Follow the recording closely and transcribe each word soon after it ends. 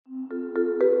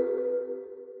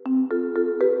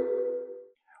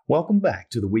Welcome back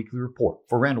to the Weekly Report.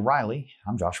 For Randall Riley,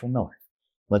 I'm Joshua Miller.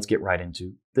 Let's get right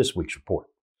into this week's report.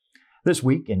 This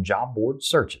week in job board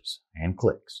searches and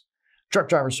clicks. Truck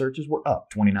driver searches were up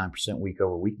 29% week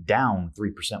over week, down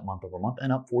 3% month over month,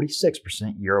 and up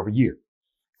 46% year over year.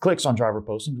 Clicks on driver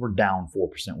postings were down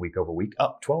 4% week over week,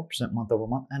 up 12% month over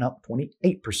month, and up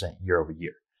 28% year over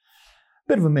year.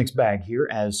 Bit of a mixed bag here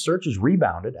as searches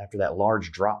rebounded after that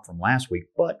large drop from last week,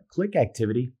 but click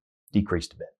activity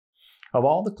decreased a bit. Of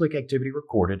all the click activity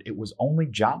recorded, it was only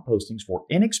job postings for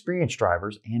inexperienced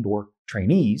drivers and/or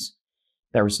trainees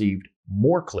that received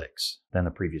more clicks than the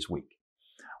previous week.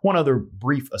 One other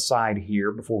brief aside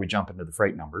here before we jump into the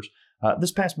freight numbers.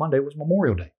 This past Monday was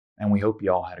Memorial Day, and we hope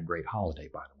you all had a great holiday,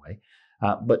 by the way.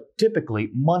 But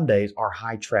typically, Mondays are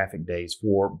high traffic days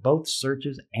for both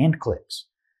searches and clicks,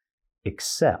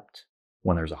 except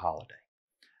when there's a holiday.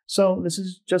 So this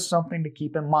is just something to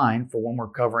keep in mind for when we're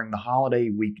covering the holiday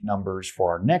week numbers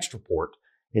for our next report.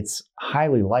 It's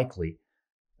highly likely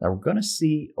that we're going to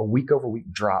see a week over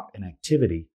week drop in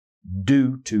activity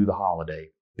due to the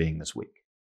holiday being this week,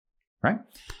 right?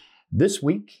 This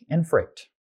week in freight,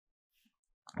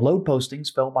 load postings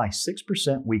fell by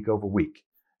 6% week over week.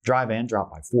 Dry van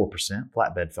dropped by 4%,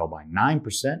 flatbed fell by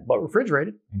 9%, but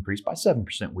refrigerated increased by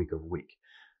 7% week over week.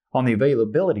 On the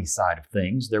availability side of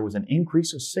things, there was an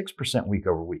increase of 6% week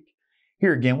over week.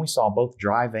 Here again, we saw both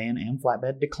dry van and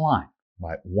flatbed decline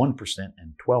by 1%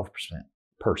 and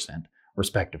 12%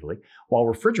 respectively, while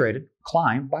refrigerated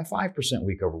climbed by 5%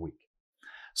 week over week.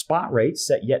 Spot rates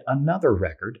set yet another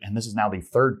record, and this is now the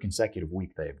third consecutive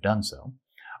week they have done so.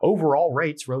 Overall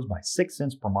rates rose by 6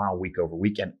 cents per mile week over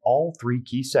week, and all three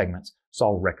key segments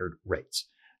saw record rates.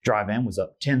 Dry van was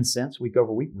up 10 cents week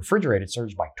over week, refrigerated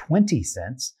surged by 20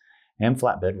 cents, and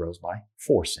flatbed rose by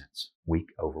 4 cents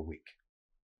week over week.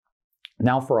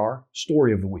 Now for our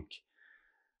story of the week.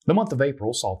 The month of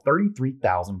April saw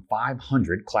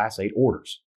 33,500 Class 8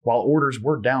 orders. While orders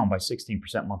were down by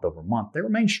 16% month over month, they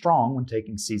remained strong when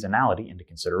taking seasonality into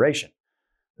consideration.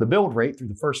 The build rate through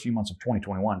the first few months of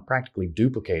 2021 practically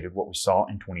duplicated what we saw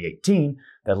in 2018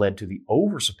 that led to the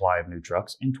oversupply of new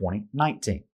trucks in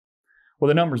 2019. With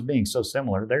the numbers being so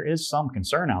similar, there is some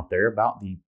concern out there about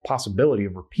the possibility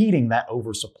of repeating that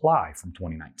oversupply from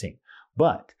 2019.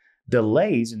 But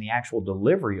delays in the actual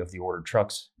delivery of the ordered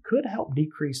trucks could help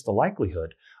decrease the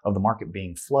likelihood of the market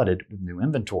being flooded with new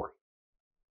inventory.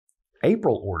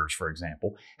 April orders, for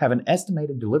example, have an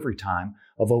estimated delivery time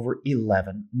of over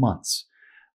 11 months.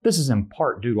 This is in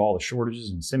part due to all the shortages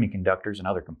in semiconductors and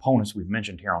other components we've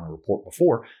mentioned here on the report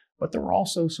before, but there were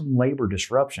also some labor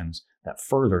disruptions that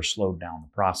further slowed down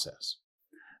the process.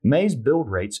 May's build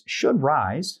rates should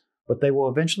rise, but they will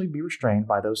eventually be restrained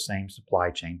by those same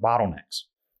supply chain bottlenecks.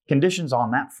 Conditions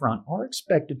on that front are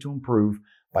expected to improve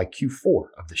by Q4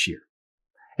 of this year.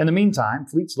 In the meantime,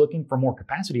 fleets looking for more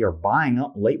capacity are buying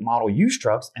up late model used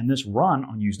trucks, and this run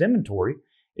on used inventory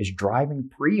is driving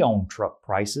pre-owned truck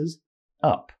prices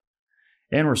up.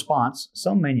 In response,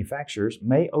 some manufacturers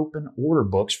may open order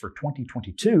books for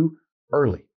 2022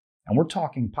 early, and we're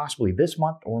talking possibly this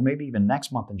month or maybe even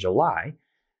next month in July,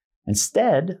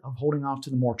 instead of holding off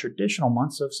to the more traditional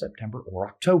months of September or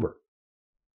October.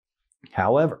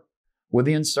 However, with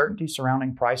the uncertainty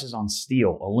surrounding prices on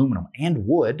steel, aluminum, and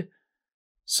wood,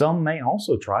 some may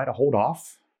also try to hold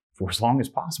off for as long as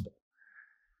possible.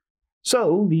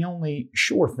 So the only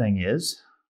sure thing is,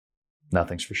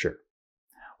 nothing's for sure.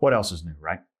 What else is new,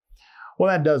 right?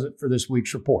 Well, that does it for this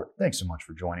week's report. Thanks so much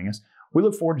for joining us. We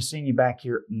look forward to seeing you back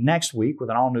here next week with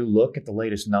an all-new look at the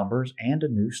latest numbers and a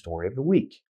new story of the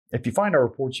week. If you find our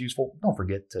reports useful, don't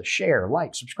forget to share,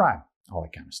 like, subscribe, all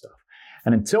that kind of stuff.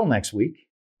 And until next week,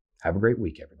 have a great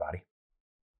week, everybody.